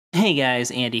Hey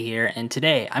guys, Andy here, and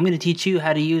today I'm going to teach you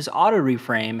how to use auto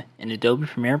reframe in Adobe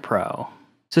Premiere Pro.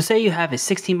 So say you have a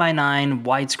 16:9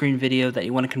 widescreen video that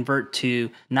you want to convert to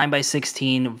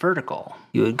 9:16 vertical.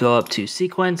 You would go up to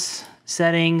Sequence,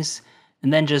 Settings,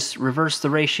 and then just reverse the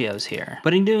ratios here.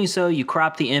 But in doing so, you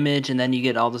crop the image and then you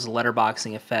get all this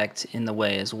letterboxing effect in the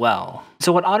way as well.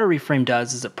 So what auto reframe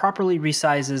does is it properly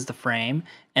resizes the frame,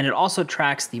 and it also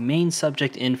tracks the main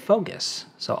subject in focus.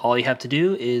 So all you have to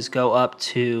do is go up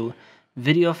to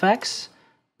Video Effects,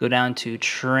 go down to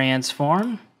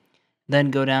Transform, then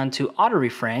go down to Auto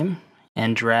Reframe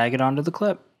and drag it onto the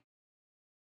clip.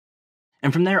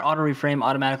 And from there, Auto Reframe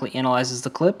automatically analyzes the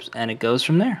clips and it goes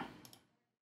from there.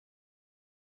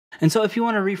 And so if you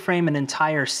want to reframe an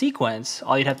entire sequence,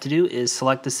 all you'd have to do is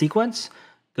select the sequence,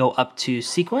 go up to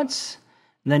Sequence,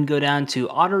 then go down to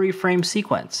Auto Reframe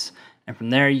Sequence. And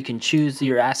from there, you can choose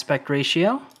your aspect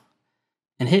ratio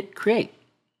and hit Create.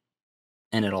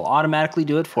 And it'll automatically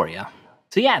do it for you.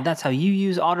 So yeah, that's how you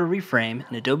use Auto Reframe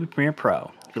in Adobe Premiere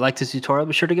Pro. If you like this tutorial,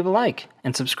 be sure to give a like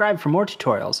and subscribe for more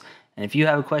tutorials. And if you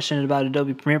have a question about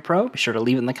Adobe Premiere Pro, be sure to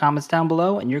leave it in the comments down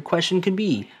below, and your question could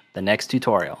be the next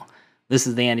tutorial. This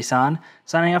is the Andy San,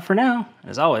 signing out for now. And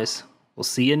as always, we'll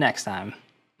see you next time.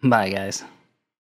 Bye, guys.